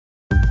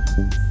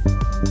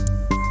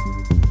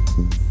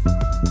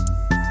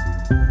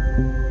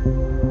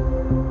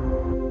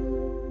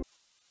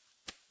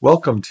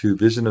Welcome to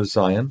Vision of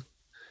Zion,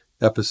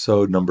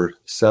 episode number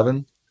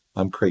 7.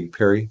 I'm Craig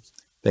Perry.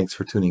 Thanks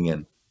for tuning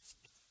in.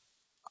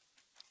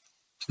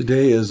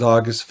 Today is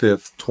August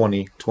 5th,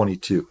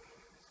 2022.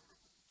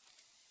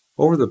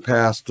 Over the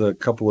past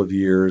couple of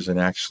years, and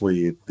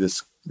actually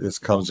this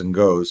comes and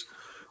goes,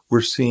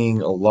 we're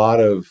seeing a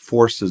lot of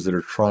forces that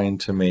are trying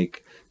to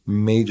make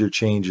major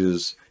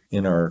changes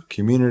in our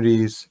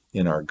communities,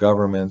 in our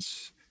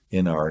governments,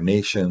 in our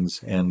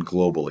nations, and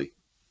globally.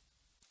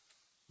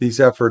 These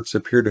efforts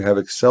appear to have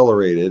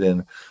accelerated,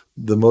 and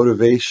the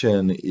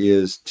motivation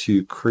is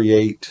to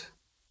create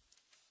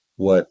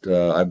what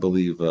I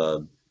believe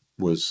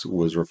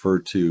was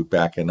referred to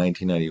back in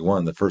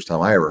 1991. The first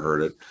time I ever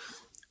heard it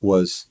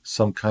was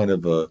some kind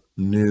of a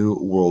new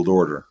world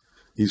order.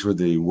 These were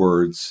the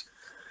words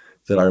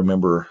that I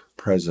remember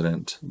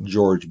President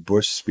George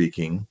Bush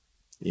speaking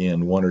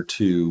in one or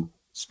two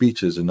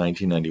speeches in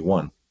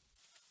 1991.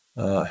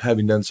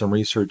 Having done some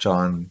research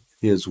on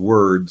his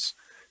words,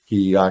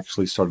 he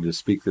actually started to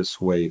speak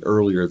this way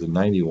earlier than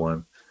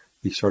 91.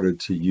 He started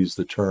to use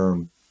the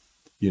term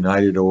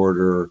United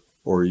Order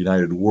or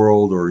United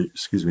World,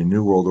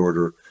 New World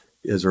Order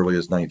as early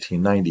as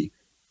 1990.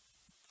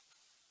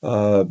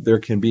 There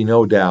can be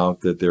no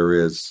doubt that there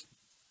is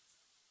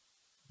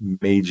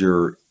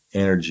major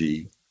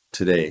energy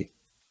today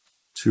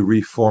to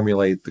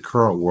reformulate the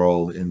current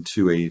world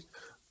into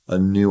a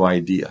new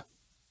idea.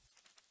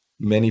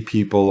 Many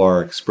people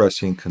are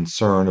expressing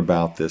concern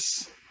about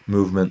this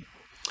movement,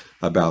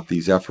 about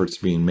these efforts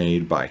being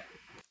made by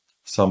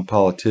some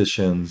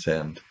politicians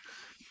and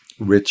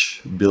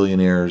rich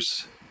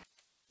billionaires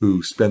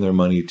who spend their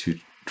money to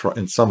try,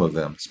 and some of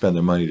them spend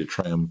their money to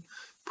try and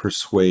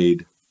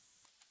persuade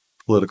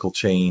political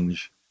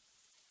change.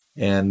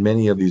 And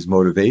many of these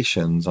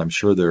motivations, I'm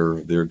sure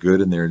they're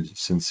good and they're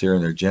sincere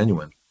and they're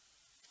genuine.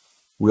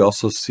 We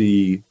also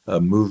see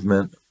a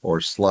movement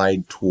or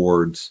slide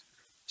towards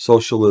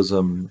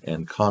socialism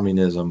and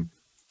communism,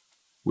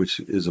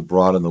 which is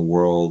abroad in the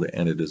world,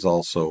 and it is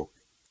also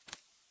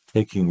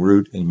taking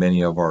root in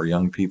many of our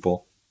young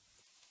people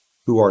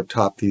who are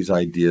taught these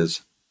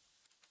ideas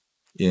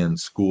in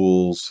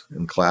schools,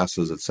 in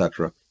classes,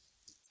 etc.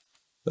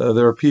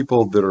 There are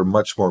people that are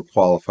much more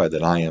qualified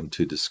than I am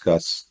to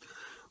discuss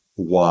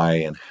why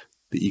and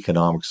the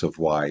economics of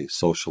why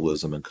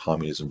socialism and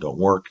communism don't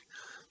work,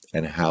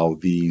 and how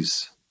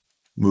these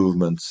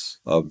movements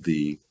of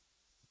the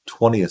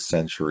 20th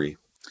century,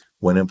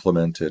 when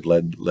implemented,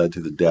 led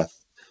to the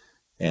death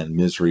and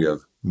misery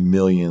of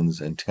millions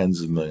and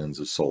tens of millions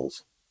of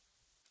souls.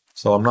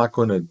 So I'm not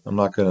going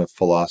to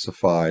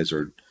philosophize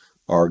or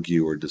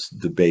argue or just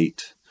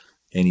debate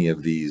any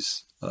of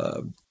these.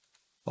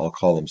 I'll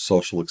call them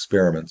social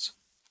experiments.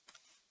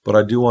 But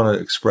I do want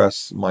to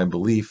express my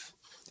belief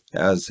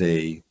as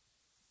a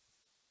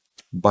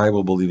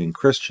Bible-believing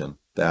Christian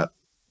that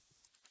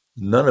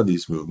none of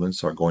these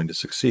movements are going to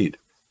succeed.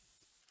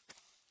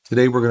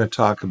 Today we're going to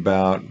talk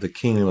about the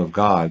kingdom of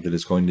God that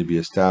is going to be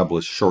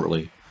established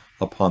shortly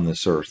upon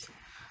this earth,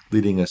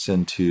 leading us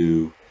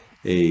into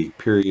a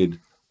period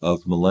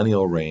of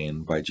millennial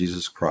reign by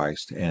Jesus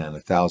Christ and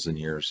 1,000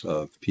 years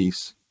of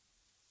peace.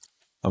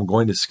 I'm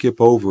going to skip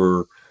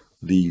over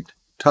the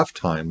tough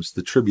times,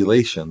 the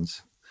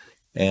tribulations,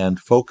 and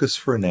focus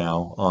for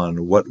now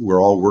on what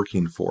we're all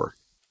working for.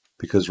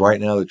 Because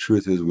right now the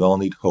truth is we all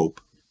need hope,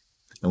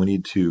 and we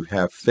need to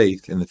have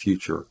faith in the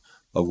future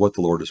of what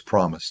the Lord has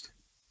promised.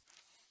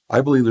 I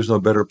believe there's no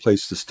better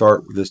place to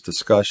start this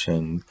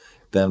discussion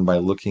than by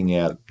looking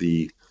at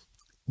the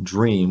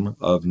dream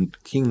of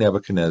King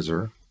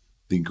Nebuchadnezzar,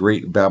 the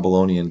great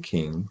Babylonian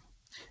king,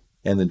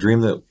 and the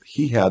dream that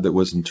he had that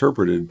was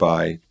interpreted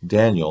by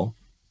Daniel,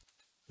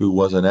 who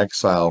was an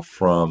exile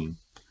from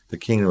the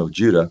kingdom of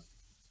Judah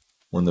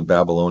when the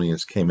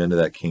Babylonians came into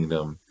that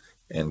kingdom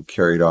and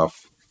carried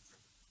off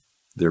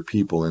their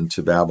people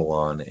into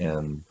Babylon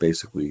and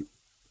basically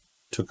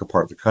took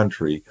apart the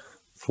country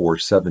for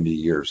 70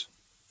 years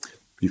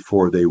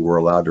before they were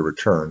allowed to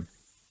return.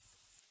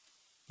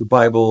 The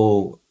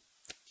Bible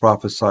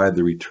prophesied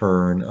the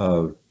return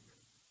of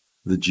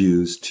the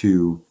Jews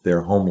to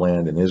their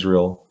homeland in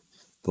Israel,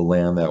 the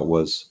land that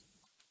was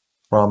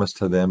promised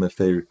to them if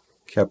they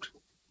kept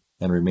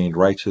and remained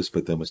righteous,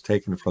 but then was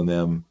taken from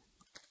them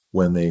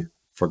when they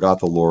forgot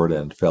the Lord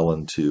and fell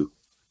into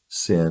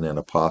sin and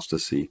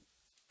apostasy.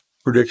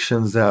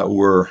 Predictions that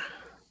were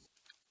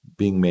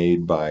being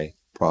made by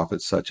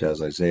prophets such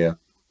as Isaiah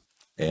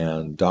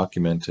and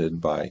documented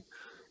by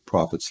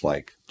prophets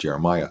like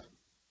Jeremiah.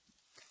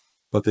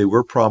 But they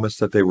were promised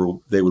that they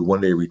would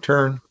one day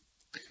return,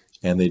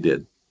 and they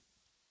did.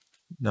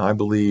 Now, I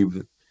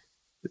believe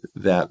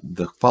that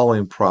the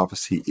following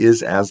prophecy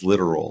is as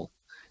literal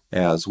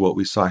as what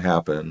we saw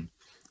happen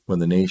when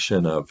the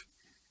nation of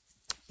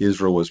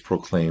Israel was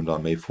proclaimed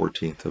on May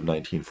 14th of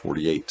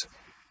 1948,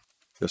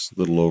 just a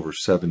little over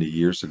 70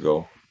 years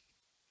ago.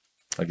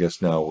 I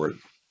guess now we're at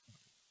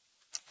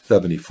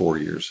 74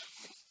 years.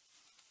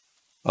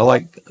 I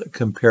like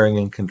comparing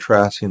and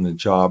contrasting the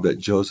job that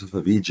Joseph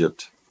of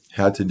Egypt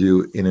had to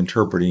do in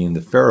interpreting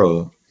the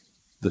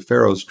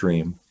Pharaoh's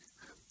dream,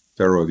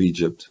 Pharaoh of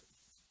Egypt,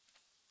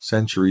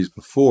 centuries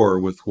before,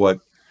 with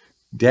what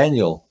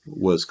Daniel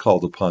was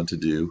called upon to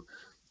do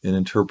in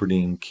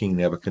interpreting King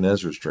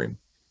Nebuchadnezzar's dream.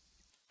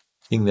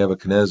 King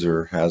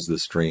Nebuchadnezzar has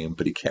this dream,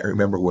 but he can't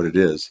remember what it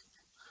is.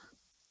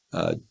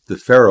 The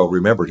Pharaoh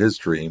remembered his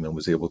dream and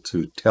was able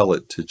to tell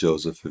it to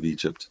Joseph of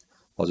Egypt.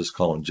 I'll just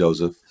call him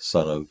Joseph,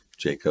 son of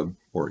Jacob,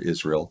 or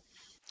Israel.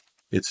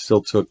 It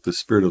still took the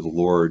Spirit of the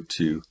Lord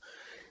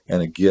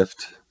and a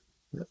gift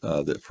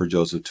for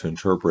Joseph to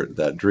interpret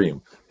that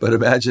dream. But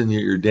imagine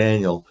you're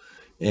Daniel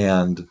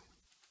and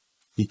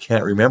he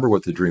can't remember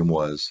what the dream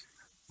was.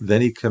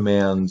 Then he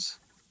commands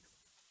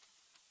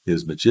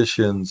his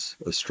magicians,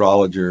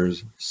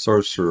 astrologers,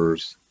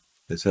 sorcerers,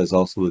 it says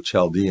also the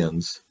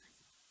Chaldeans,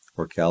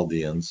 or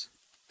Chaldeans,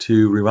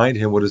 to remind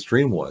him what his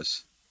dream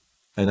was.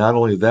 And not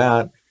only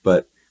that,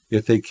 but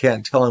if they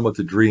can't tell him what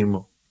the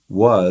dream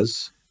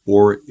was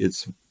or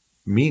its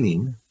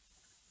meaning,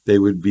 they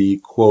would be,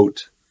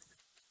 quote,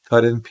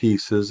 cut in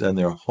pieces and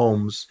their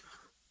homes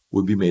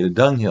would be made a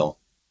dunghill.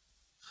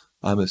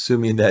 I'm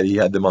assuming that he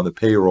had them on the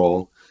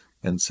payroll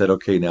and said,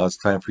 okay, now it's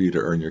time for you to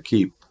earn your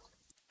keep.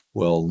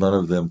 Well, none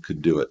of them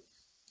could do it.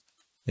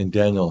 In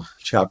Daniel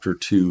chapter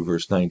 2,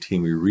 verse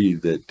 19, we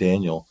read that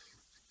Daniel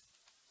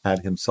had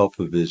himself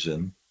a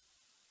vision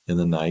in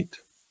the night,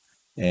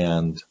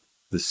 and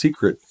the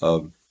secret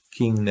of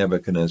King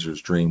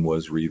Nebuchadnezzar's dream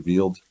was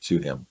revealed to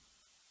him.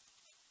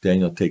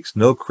 Daniel takes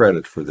no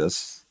credit for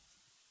this.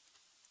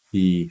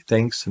 He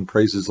thanks and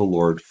praises the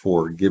Lord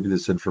for giving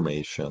this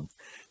information.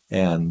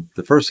 And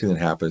the first thing that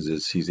happens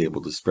is he's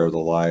able to spare the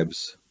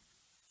lives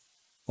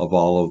of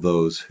all of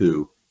those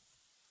who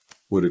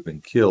would have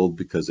been killed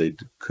because they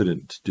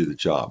couldn't do the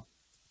job.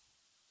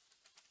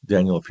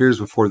 Daniel appears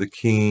before the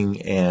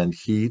king and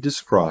he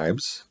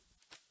describes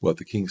what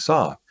the king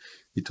saw.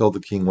 He told the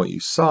king what you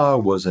saw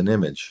was an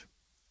image,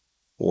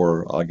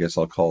 or I guess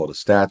I'll call it a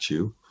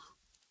statue.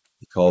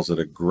 He calls it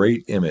a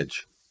great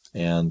image.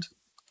 And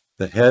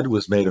the head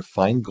was made of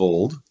fine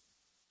gold.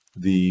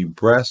 The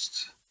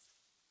breast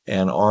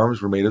and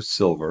arms were made of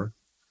silver,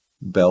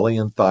 belly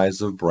and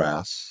thighs of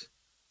brass,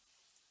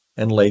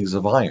 and legs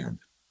of iron.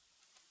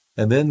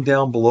 And then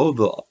down below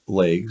the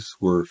legs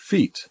were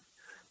feet,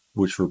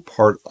 which were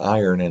part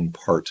iron and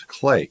part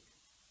clay.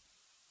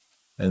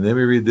 And then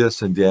we read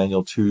this in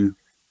Daniel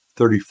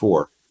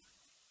 2:34.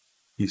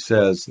 He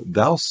says,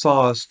 thou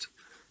sawest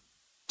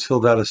till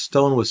that a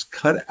stone was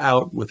cut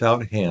out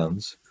without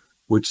hands,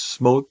 which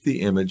smote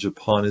the image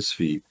upon his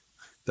feet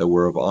that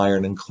were of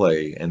iron and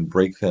clay, and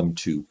brake them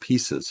to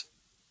pieces.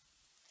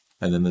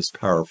 And then this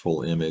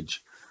powerful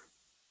image.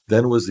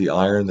 Then was the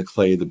iron, the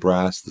clay, the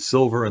brass, the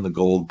silver, and the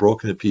gold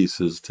broken to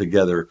pieces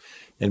together,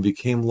 and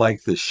became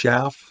like the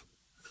chaff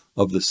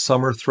of the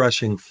summer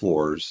threshing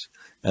floors,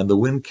 and the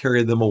wind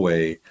carried them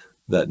away,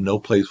 that no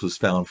place was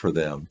found for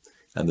them.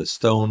 And the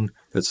stone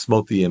that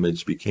smote the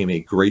image became a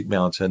great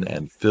mountain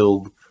and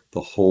filled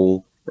the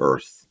whole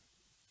earth.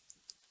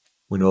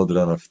 We know that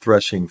on a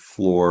threshing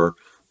floor,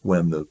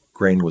 when the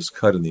grain was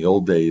cut in the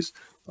old days,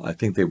 I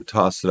think they would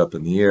toss it up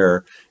in the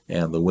air,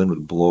 and the wind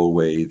would blow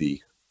away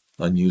the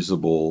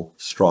unusable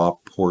straw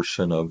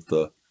portion of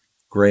the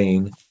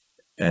grain,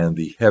 and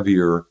the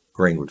heavier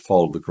grain would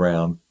fall to the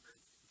ground.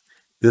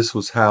 This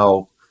was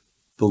how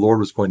the Lord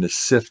was going to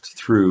sift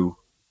through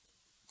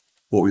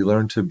what we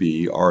learn to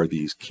be are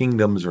these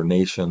kingdoms or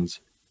nations,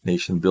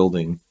 nation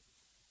building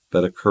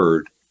that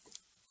occurred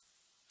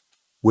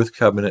with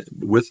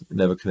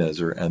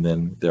Nebuchadnezzar and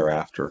then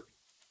thereafter.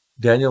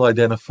 Daniel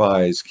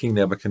identifies King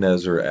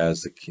Nebuchadnezzar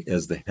as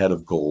the head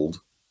of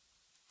gold.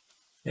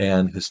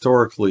 And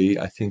historically,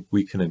 I think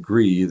we can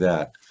agree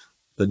that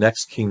the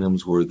next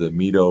kingdoms were the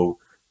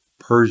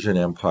Medo-Persian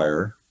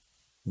Empire,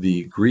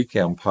 the Greek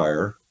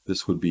Empire,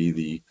 this would be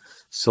the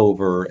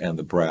silver and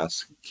the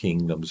brass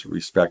kingdoms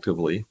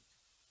respectively.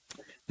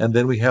 And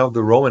then we have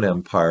the Roman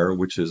Empire,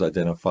 which is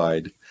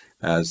identified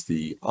as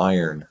the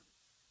iron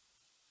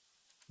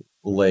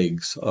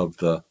legs of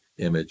the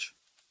image.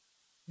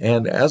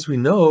 And as we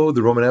know,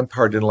 the Roman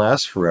Empire didn't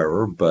last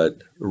forever,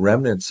 but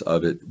remnants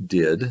of it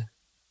did.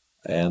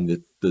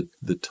 And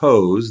the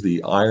toes,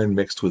 the iron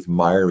mixed with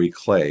miry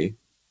clay,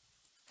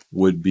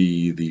 would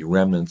be the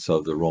remnants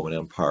of the Roman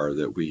Empire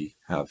that we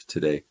have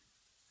today.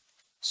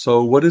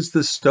 So what is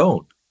this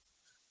stone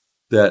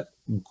that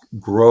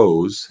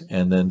grows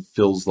and then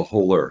fills the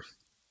whole earth?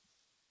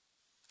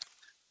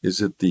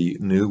 Is it the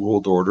New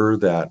World Order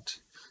that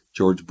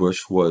George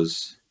Bush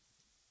was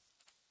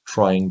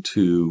trying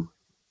to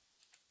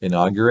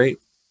inaugurate?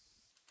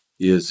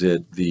 Is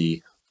it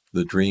the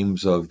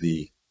dreams of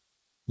the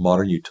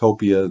modern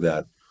utopia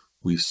that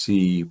we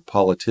see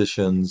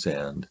politicians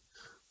and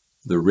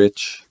the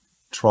rich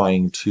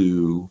trying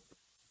to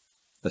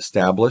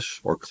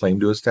establish or claim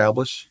to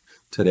establish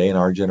today in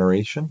our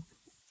generation?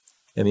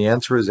 And the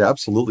answer is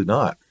absolutely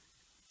not.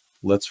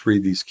 Let's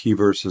read these key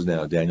verses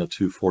now. Daniel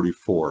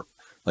 2:44.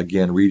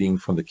 Again, reading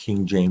from the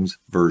King James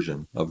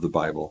Version of the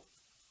Bible.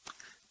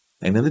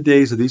 And in the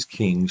days of these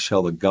kings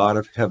shall the God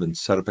of heaven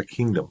set up a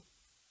kingdom,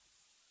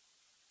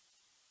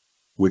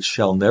 which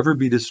shall never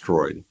be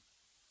destroyed.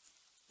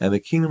 And the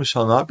kingdom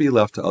shall not be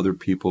left to other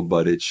people,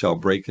 but it shall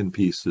break in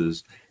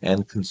pieces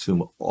and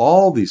consume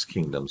all these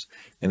kingdoms,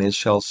 and it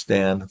shall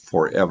stand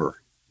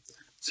forever.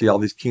 See, all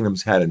these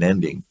kingdoms had an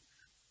ending.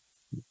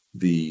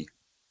 The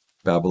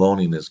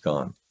Babylonian is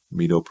gone.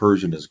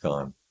 Medo-Persian is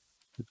gone.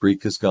 The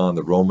Greek is gone.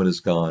 The Roman is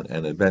gone.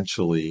 And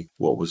eventually,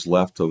 what was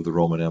left of the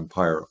Roman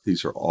Empire,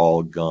 these are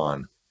all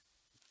gone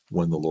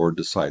when the Lord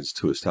decides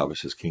to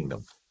establish his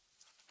kingdom.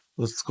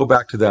 Let's go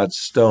back to that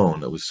stone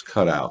that was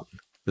cut out.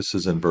 This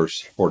is in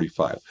verse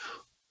 45.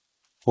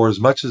 For as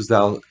much as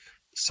thou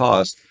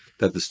sawest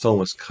that the stone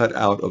was cut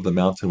out of the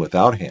mountain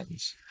without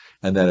hands,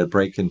 and that it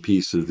brake in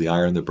pieces the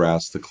iron, the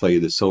brass, the clay,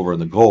 the silver,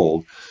 and the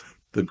gold,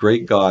 the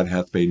great God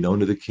hath made known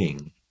to the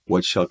king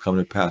what shall come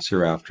to pass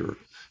hereafter.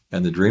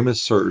 And the dream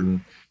is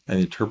certain, and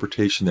the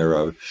interpretation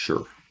thereof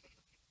sure.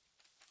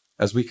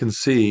 As we can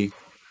see,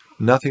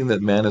 nothing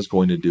that man is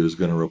going to do is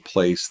going to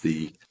replace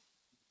the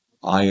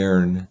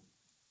iron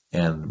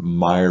and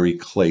miry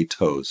clay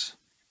toes.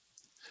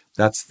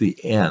 That's the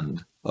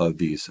end of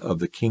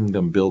the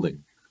kingdom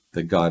building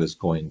that God is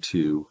going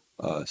to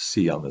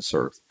see on this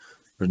earth.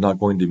 There's not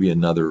going to be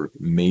another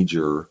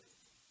major,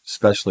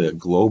 especially a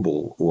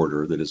global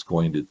order, that is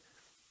going to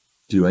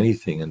do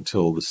anything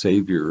until the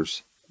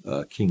Savior's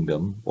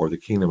kingdom, or the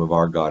kingdom of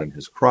our God and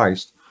his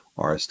Christ,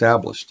 are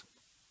established.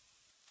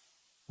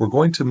 We're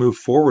going to move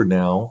forward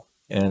now,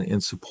 and in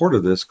support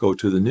of this, go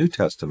to the New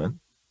Testament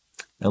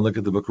and look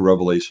at the book of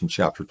Revelation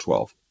chapter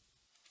 12.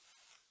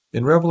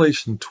 In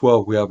Revelation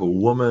 12, we have a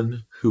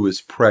woman who is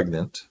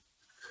pregnant,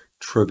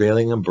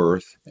 travailing in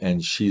birth,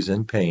 and she's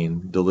in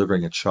pain,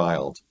 delivering a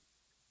child.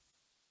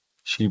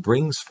 She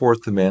brings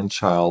forth the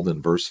man-child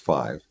in verse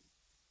 5,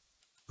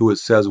 who it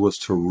says was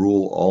to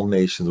rule all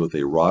nations with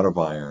a rod of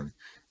iron,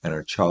 and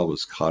her child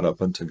was caught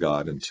up unto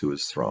God and to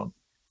his throne.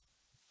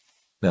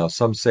 Now,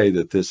 some say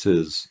that this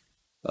is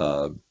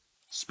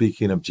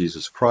speaking of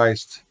Jesus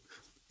Christ,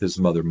 his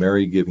mother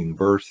Mary giving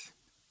birth,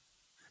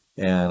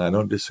 and I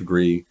don't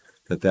disagree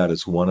that that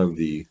is one of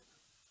the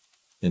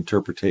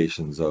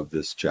interpretations of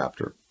this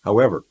chapter.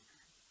 However,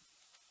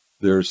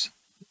 there's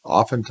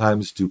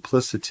oftentimes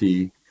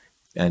duplicity,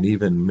 and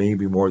even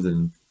maybe more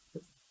than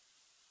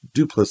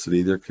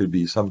duplicity, there could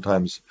be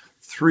sometimes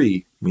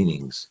three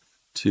meanings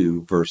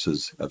to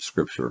verses of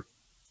Scripture,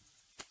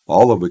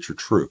 all of which are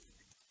true.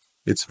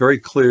 It's very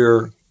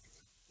clear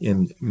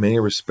in many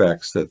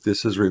respects that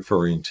this is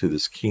referring to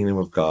this kingdom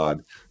of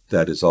God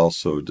that is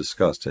also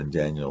discussed in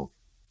Daniel.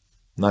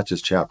 Not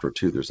just chapter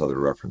 2, there's other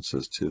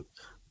references to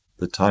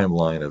the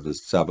timeline of the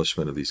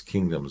establishment of these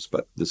kingdoms,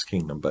 but this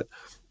kingdom. But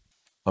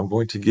I'm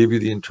going to give you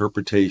the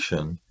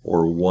interpretation,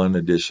 or one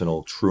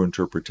additional true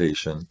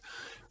interpretation.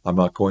 I'm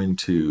not going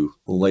to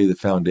lay the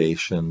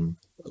foundation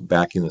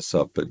backing this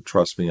up, but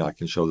trust me, I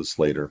can show this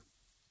later.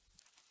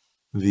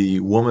 The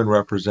woman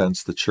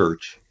represents the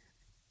church.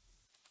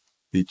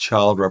 The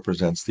child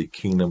represents the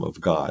kingdom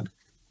of God.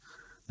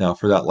 Now,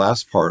 for that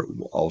last part,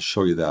 I'll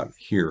show you that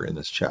here in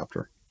this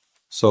chapter.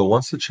 So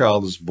once the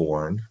child is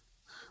born,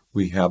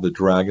 we have the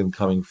dragon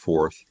coming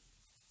forth,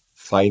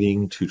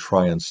 fighting to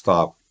try and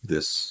stop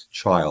this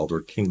child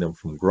or kingdom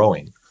from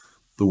growing.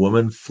 The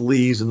woman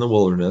flees in the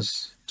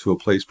wilderness to a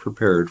place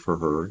prepared for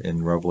her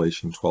in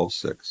Revelation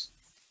 12:6.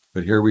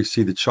 But here we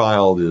see the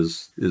child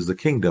is the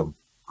kingdom.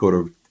 Go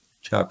to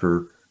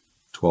chapter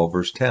 12,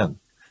 verse 10.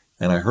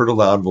 And I heard a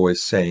loud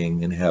voice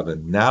saying in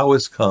heaven, now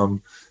is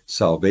come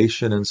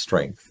salvation and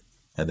strength,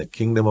 and the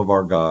kingdom of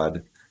our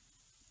God,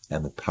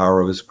 and the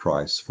power of his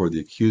Christ. For the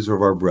accuser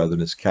of our brethren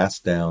is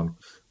cast down,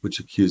 which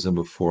accuse them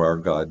before our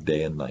God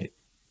day and night.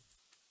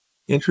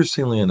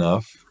 Interestingly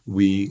enough,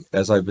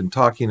 as I've been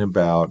talking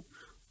about,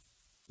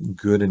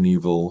 good and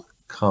evil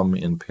come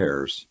in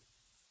pairs.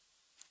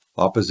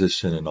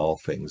 Opposition in all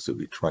things that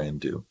we try and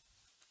do.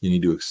 You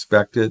need to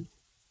expect it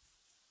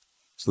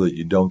so that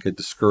you don't get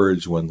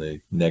discouraged when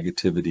the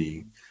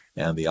negativity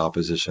and the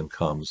opposition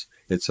comes.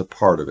 It's a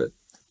part of it.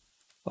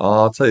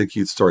 I'll tell you a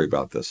cute story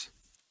about this.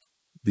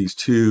 These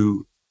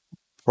two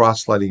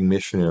proselyting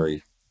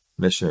missionaries,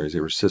 they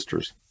were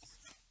sisters,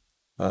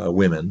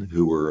 women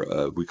who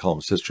were, we call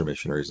them sister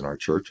missionaries in our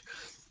church.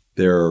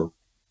 They're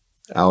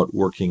out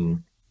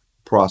working,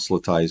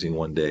 proselytizing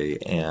one day,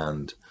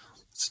 and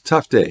it's a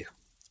tough day,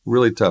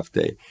 really tough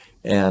day.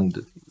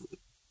 And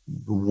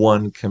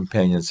one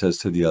companion says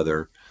to the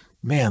other,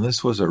 man,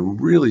 this was a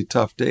really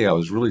tough day. I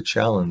was really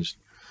challenged.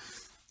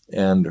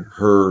 And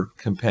her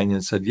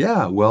companion said,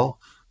 yeah, well,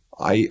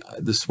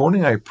 this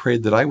morning I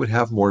prayed that I would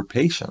have more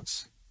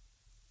patience.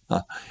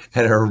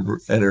 And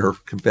her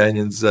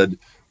companion said,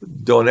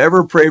 don't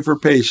ever pray for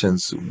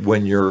patience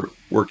when you're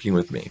working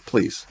with me,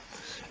 please.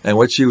 And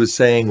what she was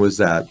saying was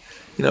that,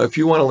 if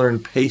you want to learn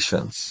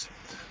patience,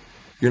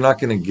 you're not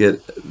going to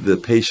get the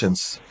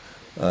patience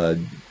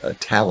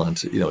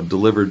talent,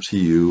 delivered to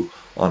you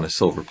on a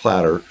silver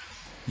platter.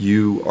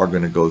 You are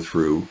going to go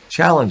through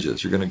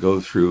challenges. You're going to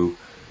go through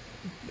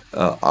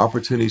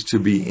opportunities to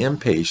be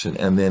impatient,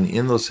 and then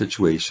in those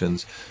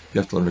situations, you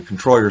have to learn to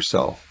control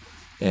yourself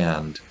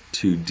and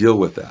to deal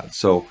with that.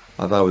 So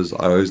I always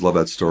love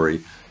that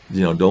story.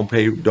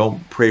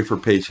 Don't pray for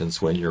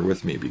patience when you're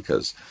with me,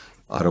 because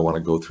I don't want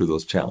to go through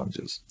those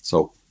challenges.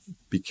 So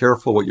be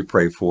careful what you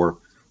pray for.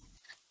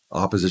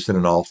 Opposition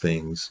in all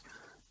things.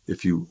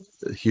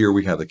 Here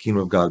we have the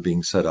kingdom of God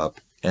being set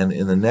up, and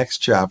in the next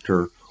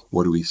chapter,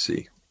 what do we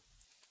see?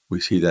 We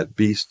see that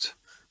beast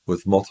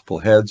with multiple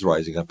heads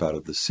rising up out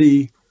of the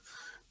sea.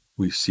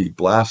 We see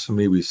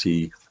blasphemy. We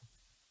see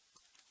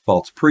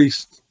false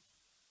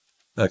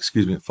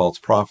false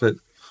prophet.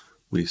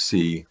 We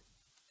see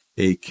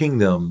a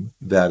kingdom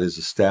that is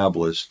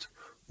established,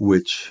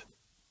 which,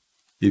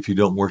 if you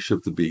don't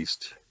worship the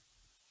beast,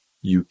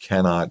 you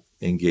cannot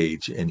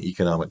engage in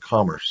economic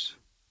commerce.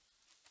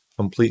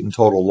 Complete and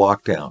total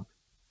lockdown.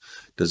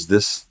 Does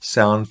this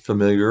sound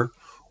familiar,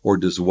 or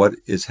does what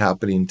is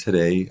happening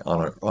today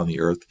on the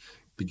earth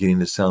beginning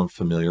to sound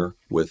familiar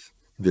with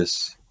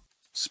this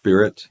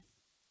spirit?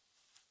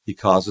 He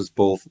causes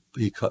both.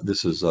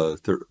 This is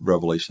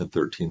Revelation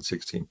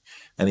 13:16,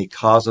 and he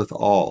causeth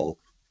all,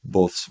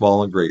 both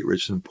small and great,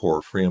 rich and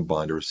poor, free and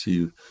bond, to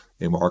receive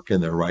a mark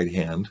in their right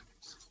hand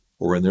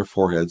or in their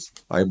foreheads.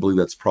 I believe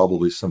that's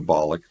probably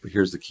symbolic, but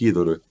here's the key,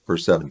 though, to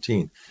verse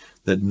 17,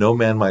 that no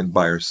man might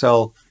buy or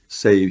sell,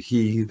 save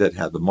he that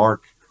had the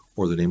mark,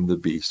 or the name of the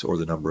beast, or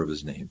the number of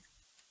his name.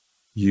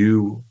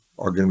 You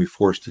are going to be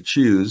forced to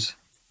choose.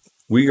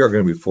 We are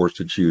going to be forced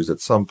to choose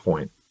at some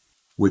point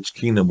which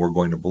kingdom we're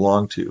going to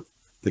belong to.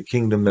 The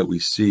kingdom that we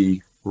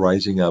see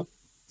rising up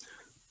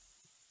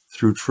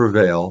through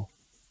travail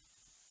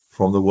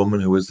from the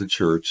woman who is the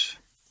church,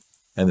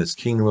 and this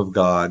kingdom of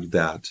God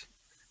that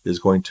is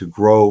going to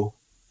grow.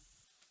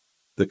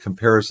 The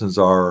comparisons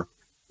are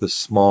the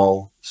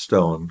small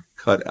stone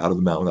cut out of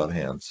the mountain without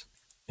hands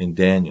in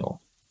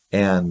Daniel,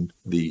 and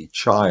the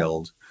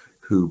child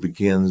who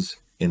begins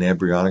in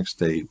embryonic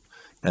state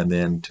and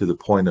then to the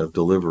point of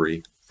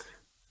delivery.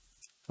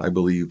 I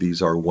believe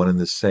these are one and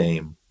the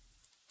same.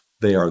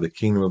 They are the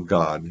kingdom of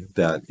God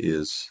that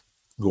is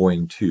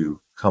going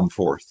to come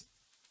forth.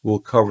 We'll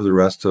cover the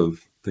rest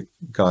of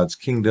God's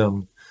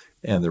kingdom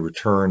and the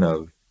return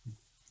of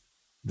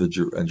the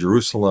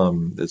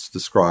Jerusalem that's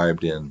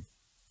described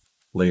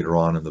later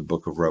on in the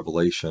book of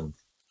Revelation.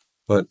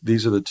 But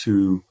these are the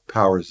two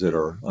powers that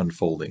are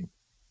unfolding.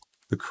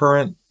 The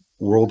current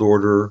world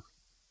order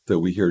that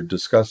we hear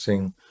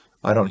discussing,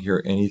 I don't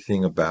hear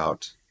anything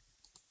about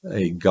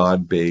a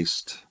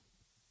God-based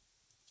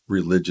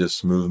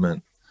religious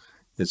movement.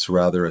 It's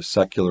rather a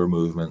secular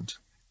movement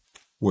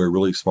where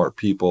really smart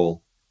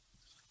people,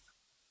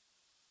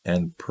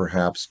 and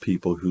perhaps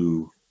people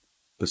who,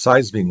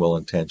 besides being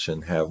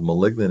well-intentioned, have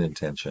malignant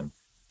intention,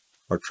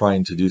 are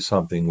trying to do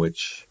something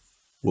which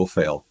will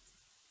fail.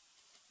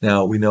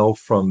 Now, we know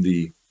from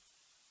the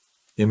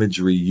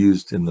imagery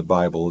used in the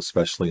Bible,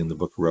 especially in the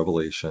book of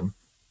Revelation,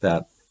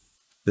 that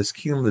this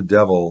kingdom of the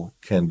devil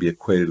can be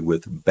equated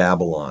with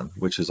Babylon,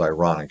 which is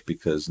ironic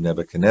because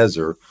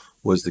Nebuchadnezzar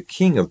was the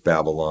king of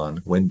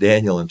Babylon when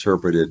Daniel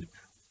interpreted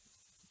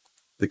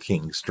the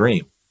king's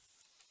dream.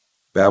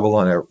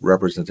 Babylon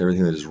represents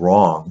everything that is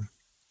wrong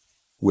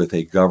with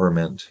a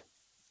government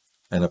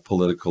and a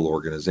political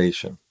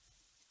organization.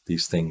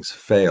 These things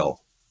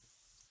fail.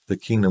 The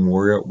kingdom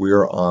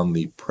we're on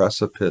the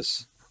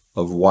precipice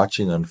of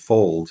watching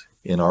unfold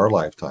in our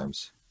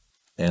lifetimes,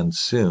 and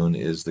soon,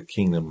 is the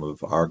kingdom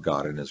of our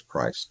God and his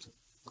Christ.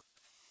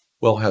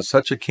 Well, has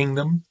such a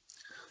kingdom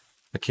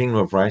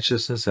of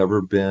righteousness,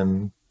 ever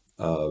been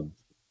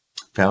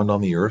found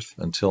on the earth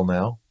until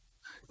now?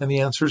 And the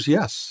answer is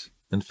yes.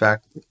 In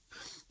fact,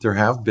 there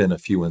have been a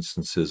few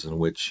instances in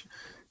which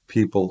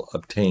people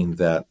obtained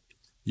that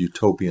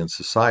utopian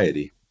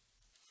society,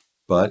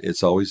 but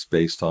it's always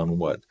based on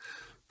what?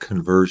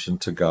 Conversion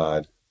to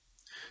God,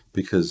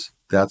 because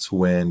that's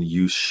when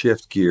you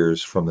shift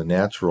gears from the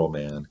natural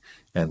man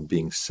and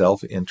being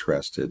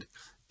self-interested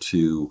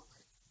to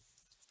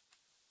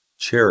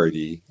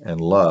charity and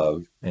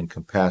love and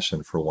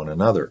compassion for one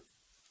another.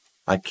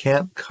 I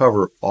can't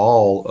cover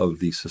all of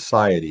the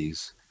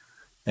societies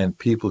and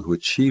people who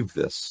achieve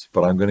this,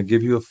 but I'm going to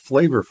give you a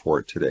flavor for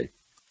it today,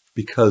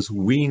 because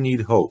we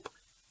need hope.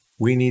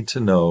 We need to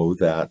know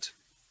that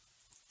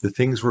the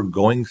things we're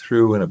going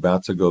through and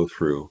about to go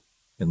through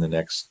in the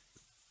next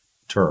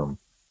term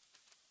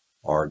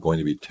are going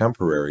to be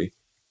temporary,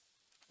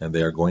 and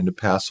they are going to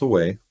pass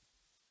away,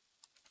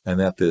 and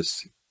that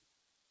this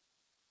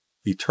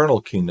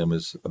eternal kingdom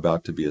is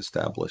about to be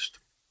established.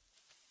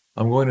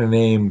 I'm going to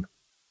name,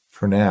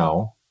 for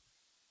now,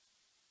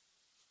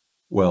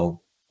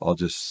 well, I'll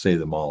just say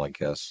them all, I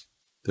guess.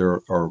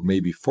 There are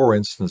maybe 4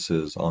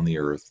 instances on the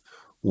earth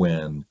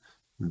when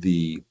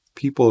the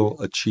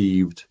people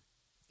achieved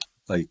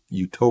a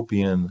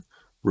utopian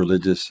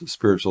religious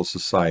spiritual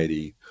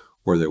society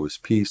where there was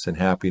peace and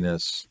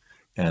happiness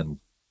and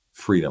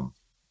freedom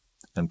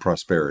and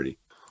prosperity.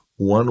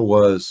 One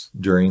was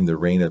during the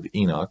reign of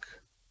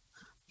Enoch.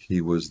 He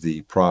was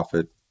the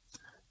prophet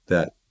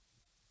that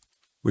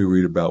we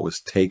read about was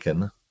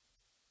taken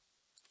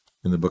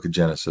in the book of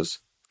Genesis.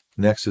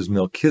 Next is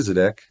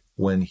Melchizedek,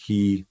 when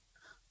he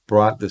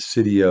brought the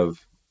city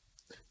of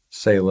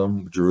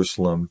Salem,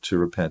 Jerusalem, to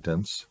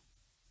repentance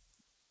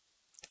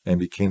and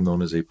became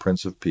known as a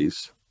Prince of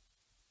Peace.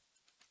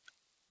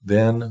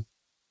 Then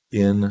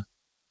in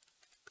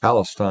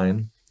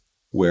Palestine,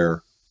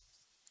 where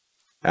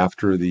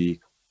after the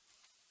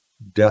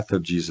death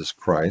of Jesus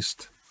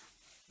Christ,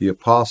 the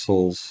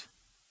apostles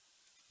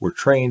were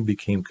trained,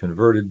 became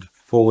converted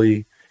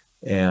fully,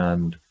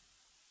 and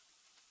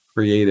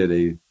created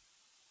a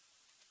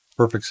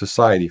perfect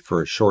society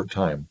for a short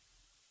time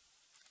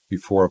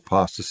before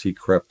apostasy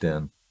crept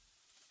in.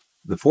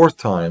 The fourth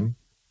time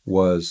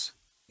was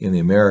in the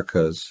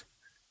Americas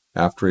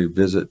after a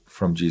visit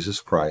from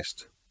Jesus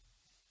Christ,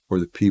 where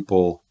the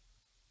people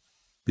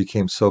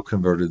became so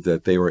converted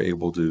that they were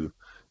able to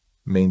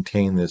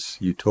maintain this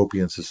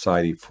utopian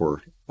society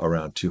for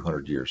around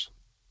 200 years.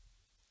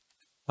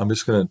 I'm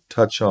just going to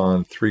touch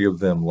on 3 of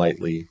them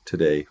lightly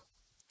today,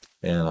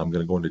 and I'm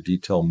going to go into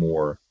detail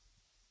more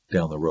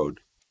down the road.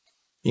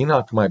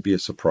 Enoch might be a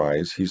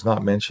surprise. He's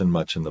not mentioned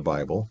much in the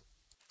Bible.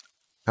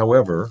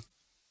 However,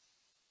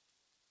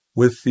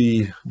 with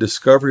the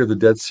discovery of the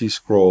Dead Sea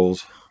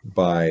Scrolls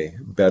by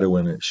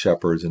Bedouin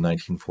shepherds in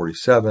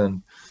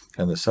 1947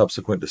 and the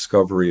subsequent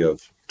discovery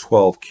of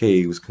 12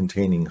 caves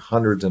containing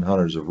hundreds and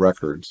hundreds of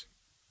records,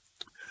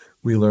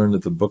 we learned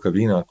that the Book of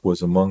Enoch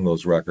was among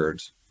those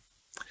records.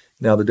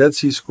 Now, the Dead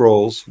Sea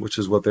Scrolls, which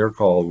is what they're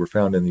called, were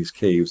found in these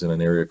caves in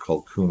an area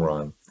called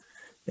Qumran,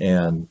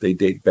 and they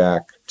date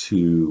back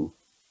to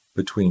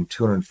between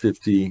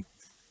 250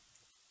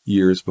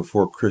 years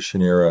before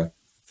Christian era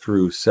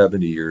through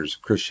 70 years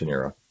Christian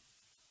era.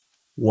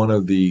 One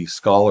of the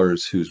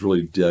scholars who's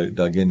really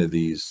dug into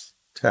these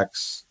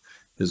texts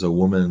is a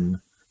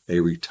woman,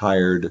 a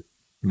retired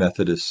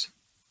Methodist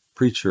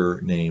preacher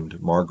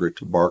named Margaret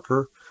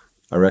Barker.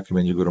 I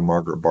recommend you go to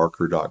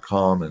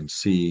margaretbarker.com and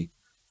see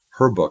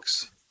her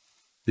books,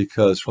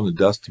 because from the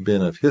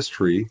dustbin of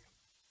history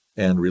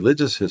and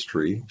religious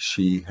history,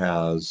 she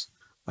has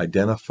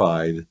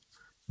identified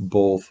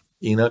both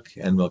Enoch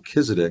and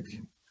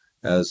Melchizedek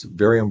as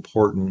very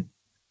important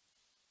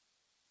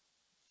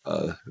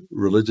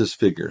religious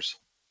figures.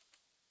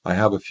 I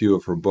have a few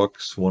of her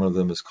books. One of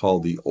them is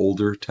called The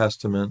Older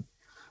Testament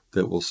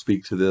that will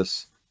speak to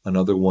this.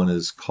 Another one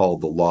is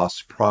called The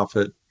Lost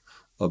Prophet,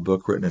 a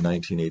book written in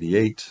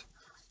 1988,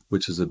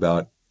 which is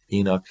about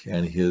Enoch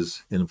and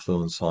his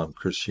influence on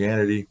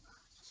Christianity.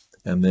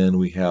 And then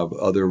we have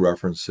other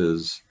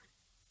references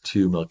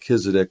to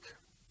Melchizedek.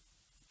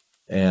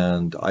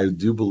 And I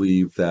do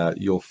believe that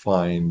you'll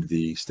find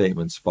the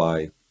statements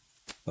by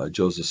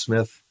Joseph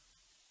Smith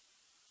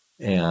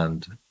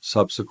and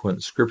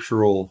subsequent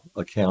scriptural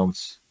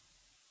accounts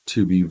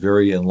to be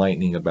very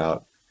enlightening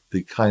about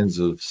the kinds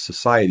of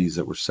societies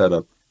that were set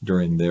up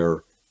during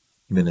their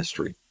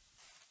ministry.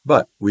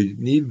 But we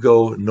need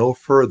go no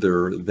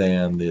further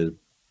than the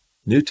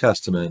New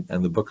Testament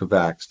and the book of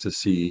Acts to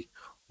see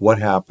what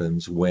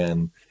happens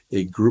when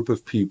a group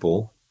of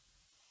people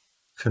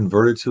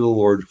converted to the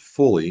Lord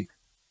fully,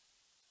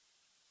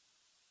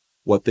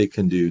 what they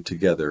can do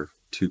together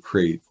to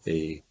create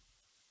a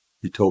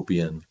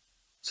utopian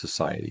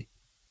society.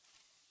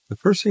 The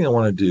first thing I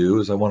want to do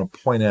is I want to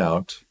point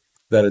out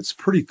that it's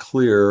pretty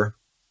clear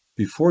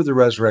before the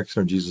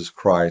resurrection of Jesus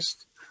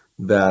Christ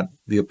that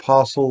the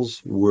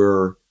apostles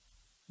were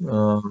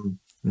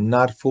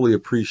not fully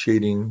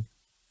appreciating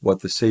what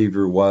the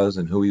Savior was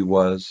and who he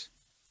was.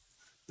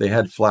 They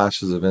had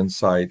flashes of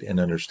insight and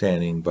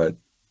understanding, but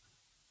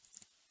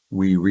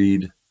we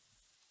read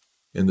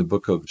in the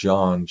book of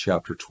John,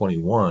 chapter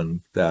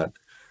 21, that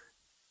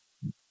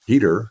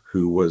Peter,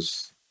 who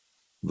was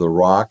the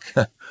rock,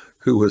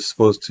 who was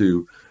supposed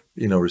to,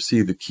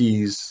 receive the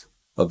keys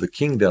of the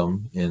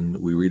kingdom, and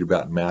we read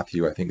about in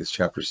Matthew, I think it's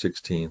chapter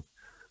 16,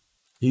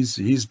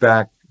 he's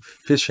back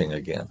fishing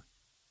again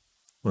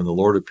when the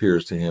Lord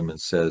appears to him and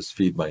says,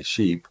 "Feed my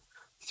sheep,"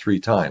 3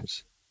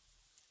 times.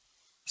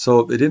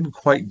 So they didn't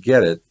quite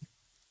get it.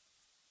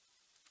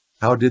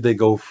 How did they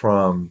go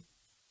from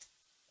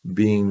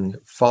being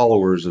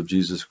followers of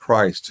Jesus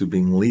Christ to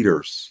being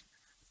leaders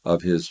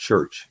of his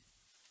church?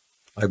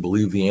 I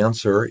believe the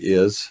answer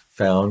is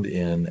found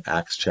in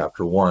Acts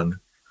chapter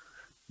 1.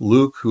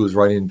 Luke, who is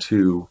writing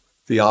to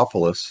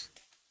Theophilus,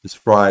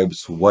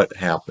 describes what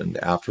happened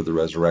after the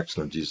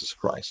resurrection of Jesus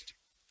Christ.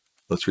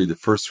 Let's read the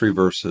first 3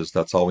 verses.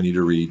 That's all we need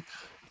to read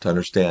to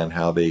understand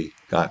how they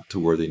got to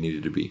where they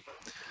needed to be.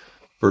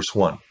 Verse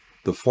 1,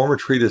 "The former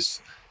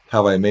treatise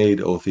have I made,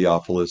 O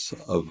Theophilus,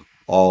 of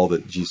all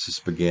that Jesus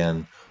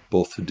began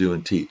both to do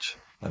and teach."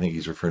 I think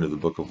he's referring to the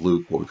book of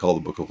Luke, what we call the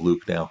book of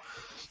Luke now.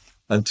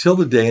 "Until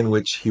the day in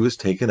which he was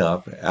taken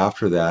up.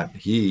 After that,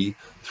 he,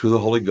 through the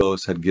Holy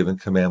Ghost, had given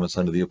commandments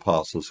unto the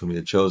apostles whom he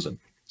had chosen."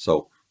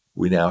 So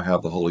we now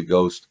have the Holy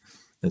Ghost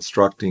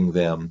instructing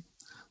them.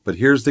 But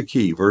here's the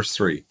key, verse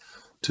 3.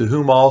 "To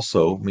whom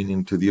also,"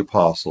 meaning to the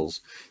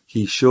apostles,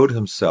 "he showed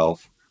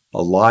himself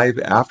alive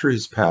after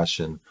his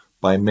passion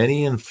by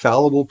many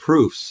infallible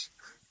proofs,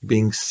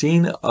 being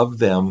seen of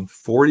them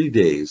 40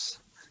 days,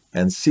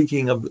 and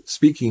speaking of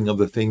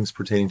the things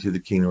pertaining to the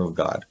kingdom of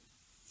God.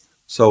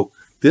 So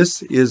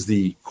this is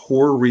the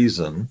core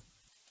reason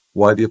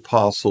why the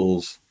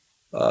apostles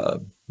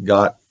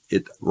got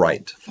it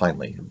right,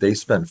 finally. They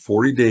spent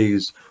 40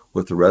 days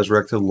with the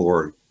resurrected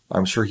Lord.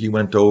 I'm sure he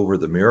went over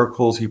the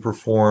miracles he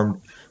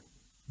performed,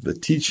 the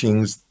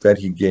teachings that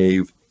he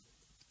gave,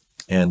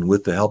 and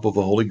with the help of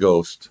the Holy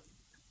Ghost,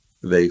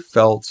 they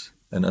felt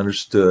and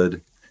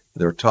understood.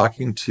 They're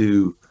talking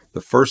to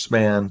the first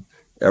man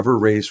ever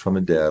raised from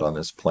the dead on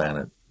this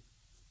planet,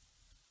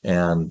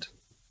 and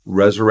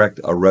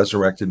a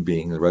resurrected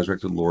being, the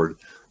resurrected Lord,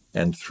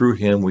 and through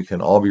him we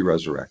can all be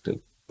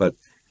resurrected. But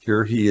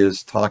here he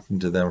is talking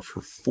to them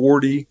for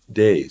 40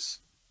 days.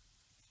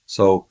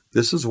 So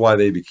this is why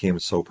they became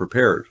so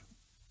prepared.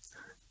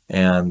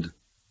 And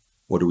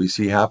what do we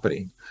see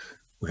happening?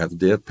 We have the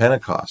day of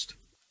Pentecost.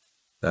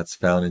 That's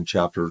found in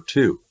chapter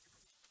 2.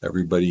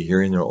 Everybody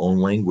hearing their own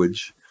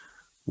language,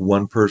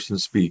 one person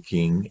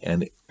speaking,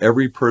 and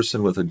every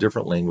person with a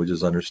different language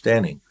is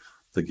understanding.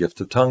 The gift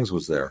of tongues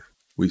was there.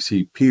 We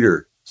see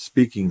Peter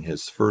speaking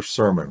his first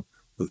sermon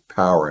with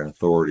power and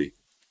authority,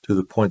 to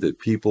the point that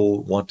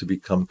people want to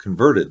become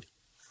converted.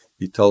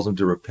 He tells them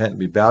to repent and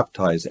be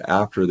baptized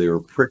after they were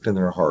pricked in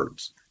their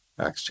hearts.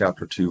 Acts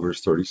chapter 2, verse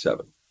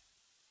 37.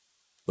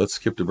 Let's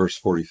skip to verse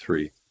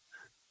 43.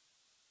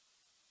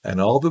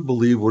 And all that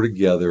believed were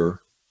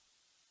together.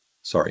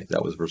 Sorry,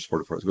 that was verse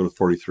 44. Let's go to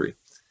 43.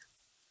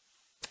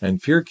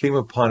 And fear came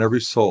upon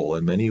every soul,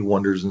 and many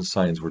wonders and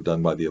signs were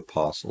done by the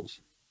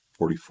apostles.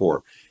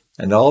 44.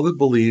 And all that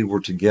believed were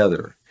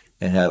together,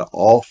 and had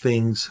all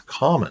things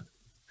common,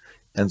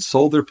 and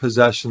sold their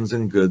possessions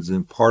and goods,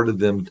 and parted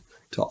them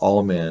to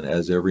all men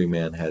as every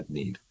man had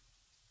need.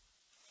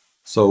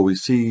 So we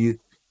see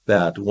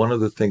that one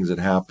of the things that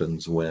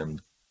happens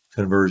when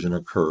conversion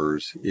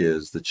occurs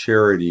is the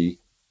charity,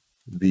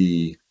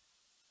 the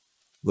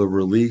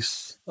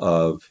release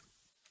of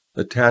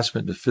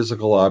attachment to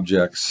physical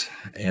objects,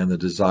 and the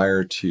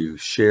desire to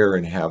share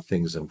and have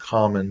things in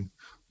common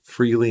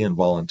freely and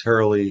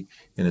voluntarily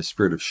in a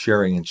spirit of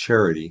sharing and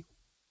charity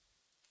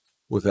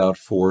without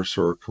force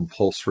or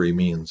compulsory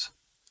means.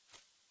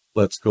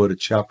 Let's go to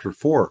chapter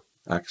 4,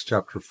 Acts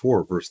chapter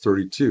 4, verse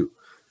 32.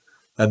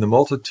 And the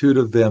multitude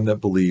of them that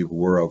believed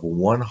were of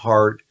one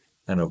heart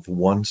and of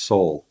one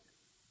soul.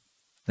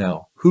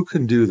 Now, who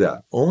can do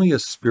that? Only a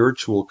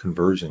spiritual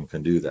conversion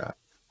can do that.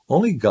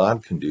 Only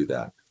God can do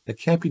that. It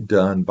can't be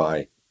done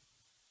by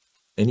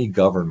any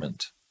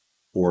government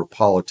or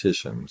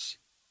politicians,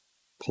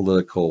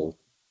 political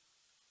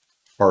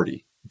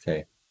party,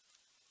 okay?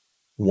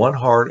 One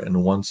heart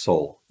and one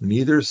soul.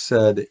 Neither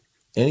said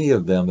any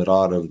of them that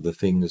aught of the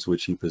things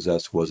which he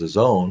possessed was his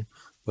own,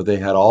 but they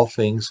had all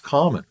things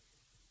common.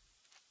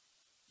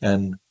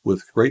 And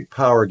with great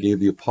power gave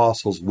the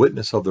apostles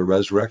witness of the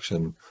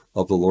resurrection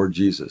of the Lord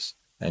Jesus,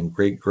 and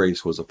great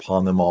grace was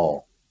upon them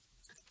all.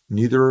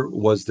 Neither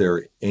was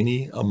there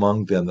any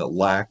among them that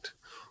lacked,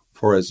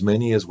 for as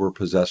many as were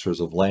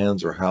possessors of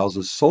lands or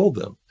houses sold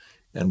them,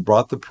 and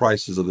brought the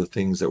prices of the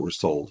things that were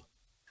sold,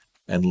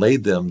 and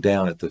laid them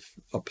down at the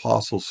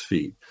apostles'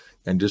 feet,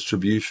 and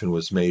distribution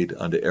was made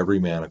unto every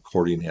man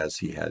according as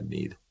he had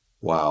need.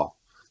 Wow,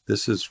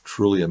 this is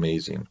truly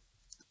amazing.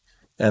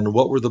 And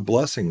what were the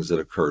blessings that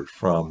occurred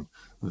from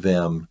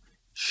them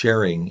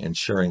sharing and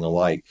sharing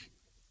alike?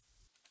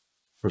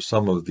 For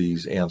some of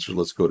these answers,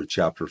 let's go to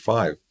chapter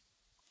 5.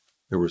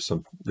 There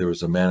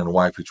was a man and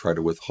wife who tried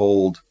to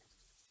withhold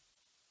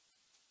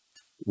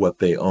what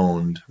they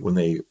owned when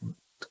they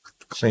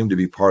claimed to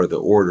be part of the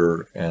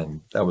order,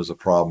 and that was a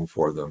problem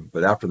for them.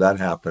 But after that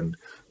happened,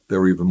 there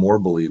were even more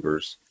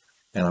believers.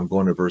 And I'm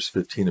going to verse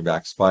 15 of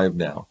Acts 5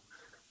 now.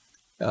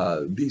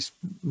 These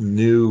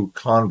new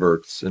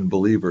converts and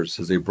believers,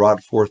 as they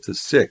brought forth the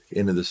sick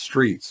into the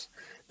streets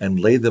and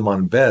laid them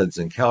on beds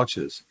and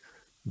couches,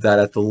 that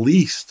at the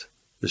least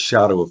the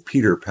shadow of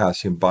Peter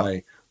passing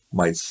by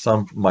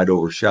might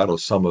overshadow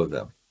some of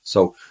them.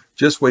 So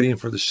just waiting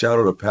for the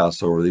shadow to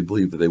pass over, they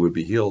believed that they would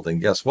be healed.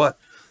 And guess what?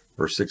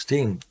 Verse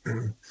 16,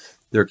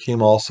 there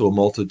came also a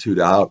multitude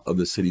out of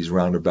the cities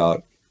round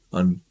about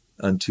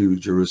unto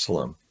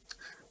Jerusalem,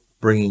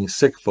 bringing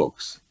sick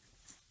folks,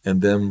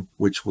 and them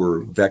which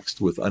were vexed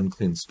with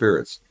unclean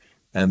spirits,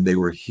 and they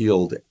were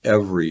healed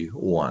every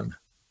one.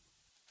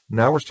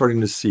 Now we're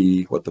starting to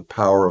see what the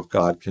power of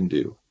God can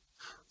do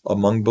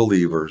among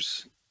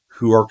believers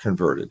who are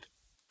converted.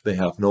 They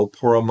have no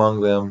poor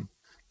among them,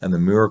 and the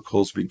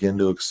miracles begin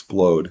to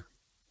explode.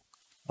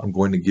 I'm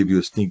going to give you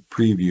a sneak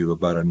preview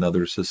about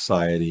another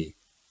society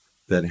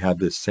that had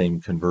this same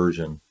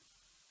conversion.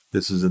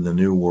 This is in the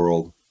New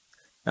World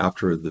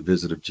after the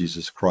visit of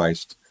Jesus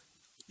Christ.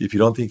 If you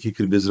don't think he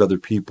could visit other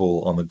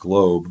people on the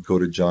globe, go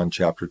to John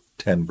chapter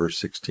 10, verse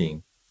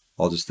 16.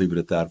 I'll just leave it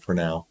at that for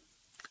now.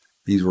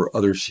 These were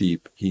other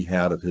sheep he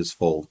had of his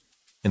fold.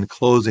 In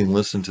closing,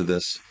 listen to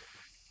this.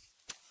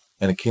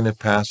 And it came to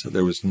pass that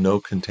there was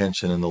no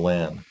contention in the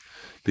land,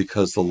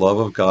 because the love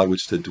of God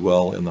which did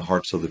dwell in the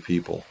hearts of the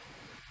people.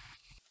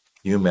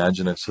 Can you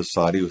imagine a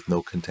society with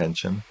no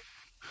contention?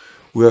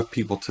 We have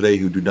people today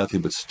who do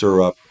nothing but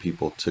stir up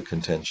people to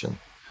contention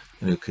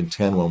and who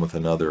contend one with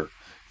another.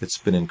 It's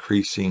been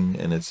increasing,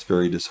 and it's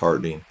very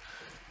disheartening.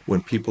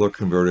 When people are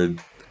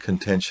converted,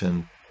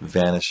 contention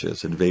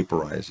vanishes, it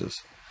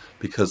vaporizes,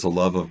 because the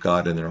love of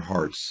God in their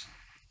hearts.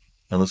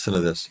 And listen to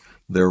this,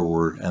 there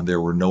were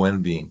no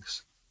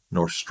envyings,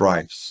 nor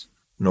strifes,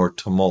 nor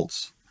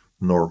tumults,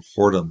 nor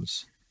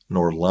whoredoms,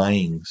 nor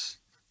lyings,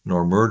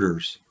 nor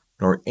murders,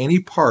 nor any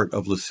part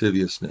of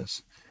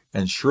lasciviousness.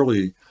 And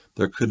surely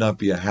there could not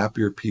be a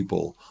happier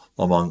people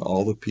among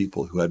all the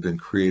people who had been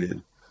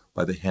created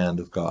by the hand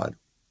of God.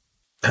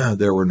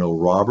 There were no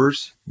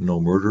robbers, no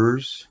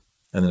murderers,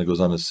 and then it goes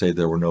on to say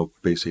there were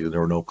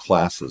no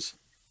classes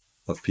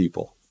of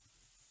people.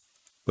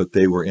 But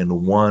they were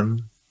in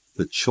one,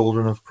 the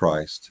children of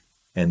Christ,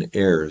 and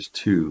heirs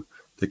to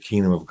the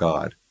kingdom of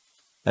God.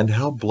 And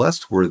how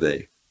blessed were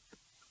they!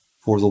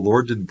 For the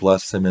Lord did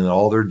bless them in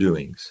all their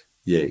doings.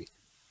 Yea,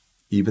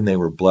 even they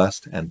were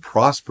blessed and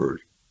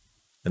prospered.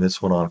 And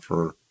this went on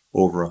for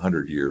over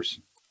 100 years.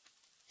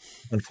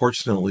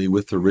 Unfortunately,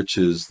 with the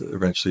riches,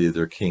 eventually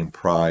there came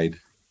pride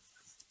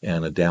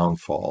and a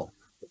downfall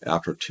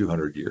after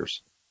 200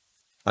 years.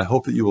 I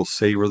hope that you will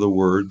savor the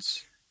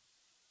words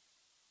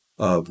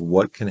of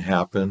what can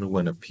happen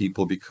when a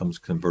people becomes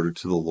converted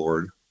to the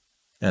Lord,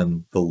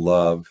 and the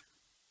love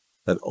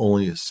that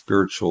only a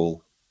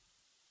spiritual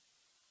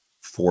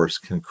force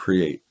can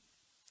create.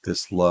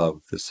 This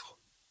love, this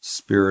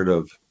spirit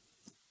of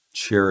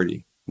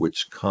charity,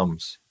 which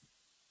comes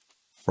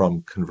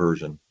from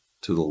conversion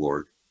to the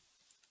Lord.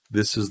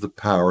 This is the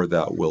power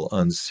that will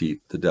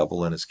unseat the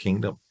devil and his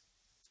kingdom.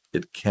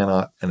 It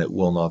cannot and it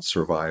will not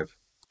survive.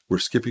 We're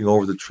skipping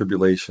over the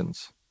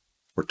tribulations.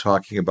 We're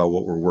talking about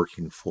what we're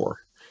working for.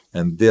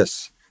 And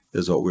this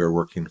is what we are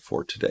working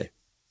for today.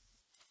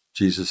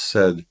 Jesus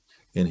said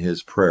in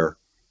his prayer,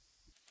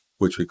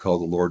 which we call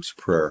the Lord's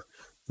Prayer,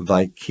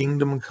 "Thy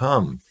kingdom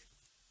come."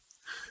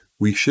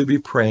 We should be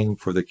praying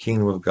for the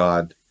kingdom of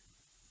God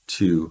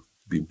to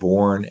be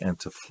born and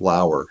to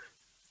flower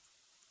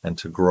and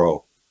to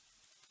grow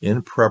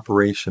in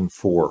preparation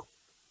for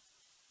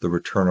the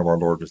return of our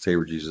Lord and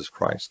Savior Jesus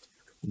Christ.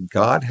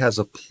 God has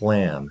a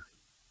plan,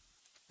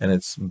 and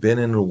it's been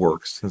in the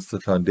works since the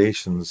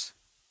foundations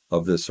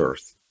of this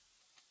earth.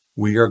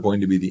 We are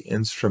going to be the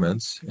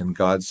instruments in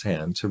God's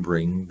hand to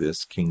bring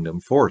this kingdom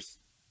forth.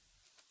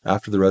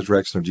 After the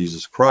resurrection of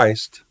Jesus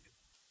Christ,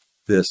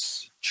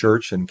 this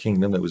church and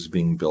kingdom that was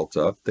being built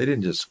up, they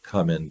didn't just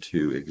come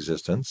into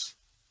existence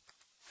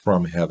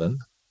from heaven.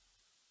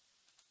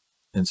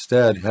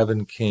 Instead,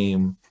 heaven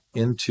came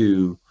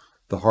into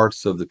the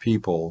hearts of the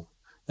people,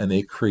 and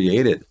they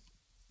created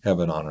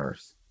heaven on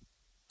earth.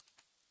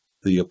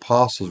 The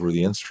apostles were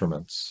the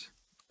instruments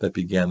that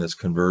began this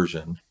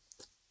conversion,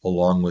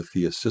 along with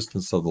the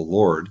assistance of the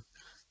Lord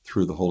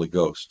through the Holy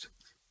Ghost,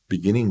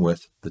 beginning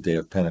with the day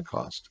of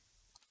Pentecost.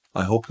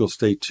 I hope you'll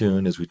stay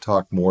tuned as we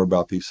talk more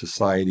about these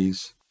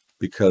societies,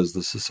 because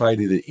the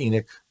society that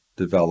Enoch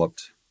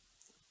developed,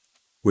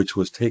 which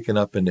was taken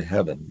up into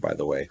heaven, by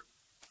the way,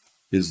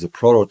 is the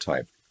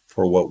prototype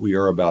for what we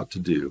are about to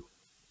do.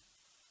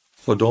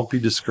 So don't be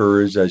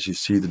discouraged as you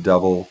see the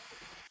devil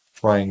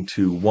trying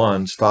to,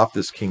 one, stop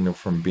this kingdom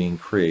from being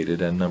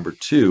created, and number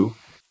two,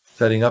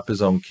 setting up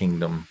his own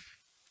kingdom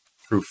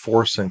through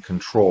force and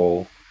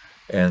control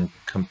and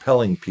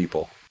compelling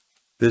people.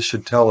 This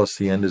should tell us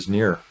the end is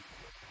near.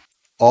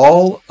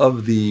 All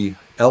of the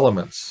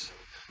elements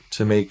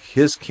to make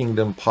his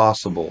kingdom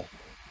possible,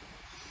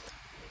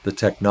 the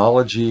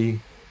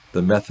technology,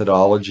 the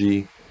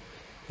methodology,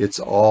 it's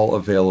all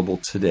available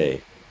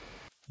today.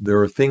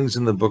 There are things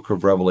in the book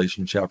of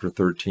Revelation chapter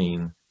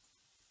 13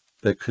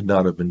 that could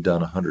not have been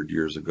done 100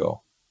 years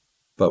ago.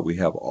 But we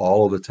have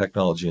all of the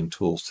technology and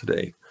tools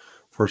today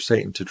for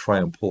Satan to try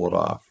and pull it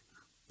off.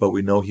 But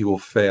we know he will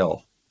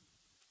fail.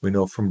 We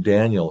know from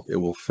Daniel it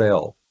will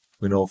fail.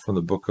 We know from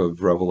the book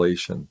of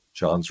Revelation,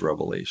 John's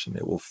Revelation,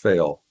 it will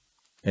fail.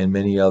 And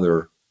many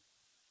other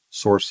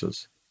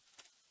sources.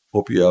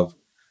 Hope you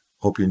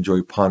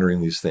enjoy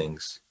pondering these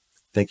things.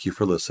 Thank you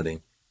for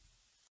listening.